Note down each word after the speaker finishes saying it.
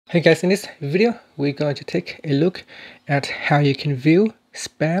Hey guys, in this video, we're going to take a look at how you can view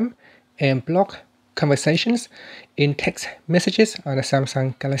spam and block conversations in text messages on the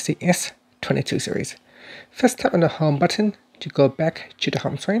Samsung Galaxy S22 series. First, tap on the home button to go back to the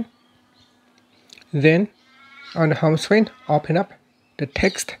home screen. Then, on the home screen, open up the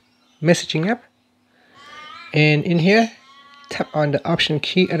text messaging app. And in here, tap on the option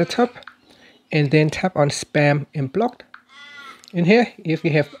key at the top, and then tap on spam and block. In here, if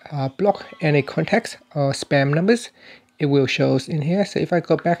you have blocked any contacts or spam numbers, it will show in here. So if I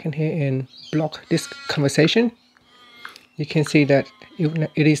go back in here and block this conversation, you can see that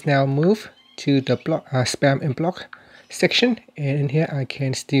it is now moved to the block, spam and block section. And in here, I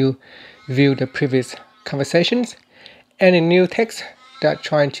can still view the previous conversations. Any new text that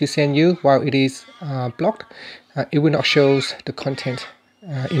trying to send you while it is blocked, it will not show the content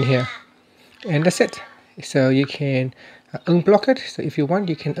in here. And that's it. So you can unblock it. So if you want,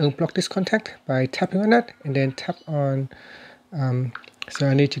 you can unblock this contact by tapping on that and then tap on so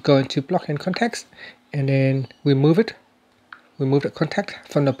I need to go into block and contacts and then remove the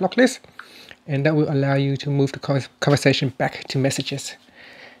contact from the block list, and that will allow you to move the conversation back to messages.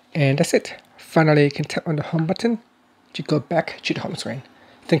 And that's it. Finally, you can tap on the home button to go back to the home screen.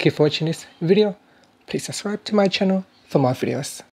 Thank you for watching this video. Please subscribe to my channel for more videos.